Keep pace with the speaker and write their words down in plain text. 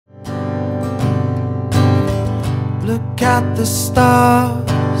Look at the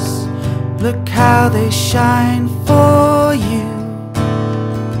stars, look how they shine for you,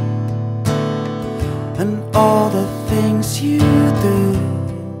 and all the things you do.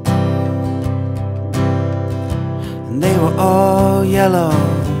 And they were all yellow.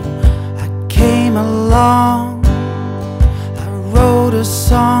 I came along, I wrote a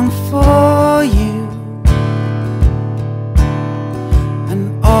song for you, and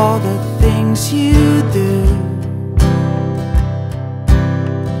all the things you do.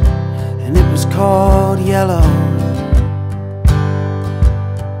 And it was called Yellow.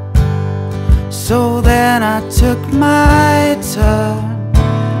 So then I took my turn.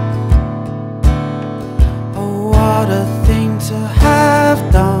 Oh, what a thing to have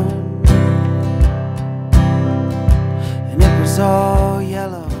done. And it was all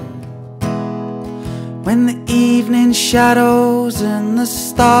yellow. When the evening shadows and the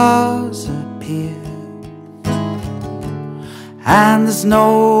stars appear, and there's no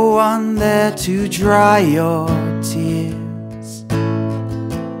one there to dry your tears,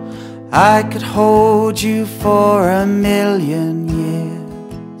 I could hold you for 1,000,000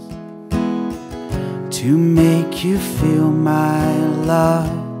 years to make you feel my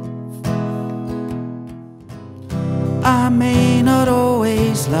love. I may not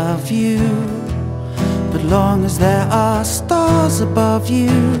always love you, but long as there are stars above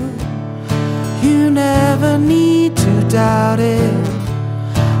you, you never need to doubt it.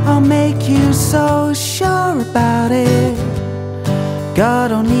 I'll make you so sure about it.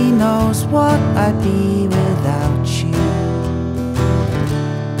 God only knows what I'd be without you.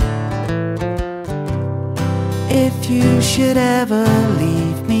 If you should ever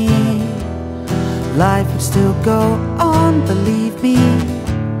leave me, life would still go on, believe me.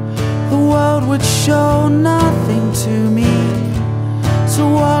 The world would show nothing to me, so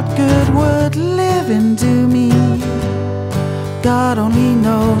what good would living do me? God only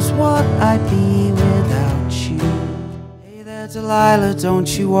knows what I'd be without you. Hey there, Delilah, don't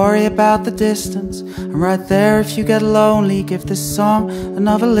you worry about the distance. I'm right there if you get lonely. Give this song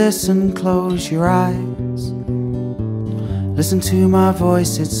another listen. Close your eyes, listen to my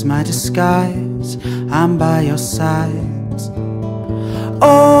voice, it's my disguise. I'm by your side.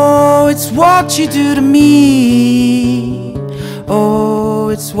 Oh, it's what you do to me. Oh,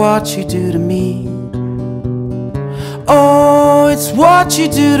 it's what you do to me. Oh, it's what you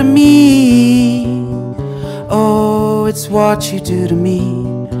do to me. Oh, it's what you do to me.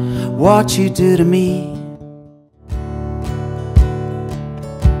 What you do to me.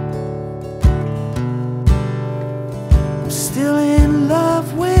 I'm still in love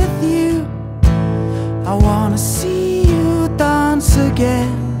with you. I wanna see you dance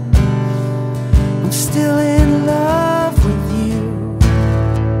again. I'm still in love with you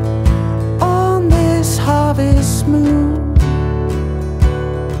on this harvest moon.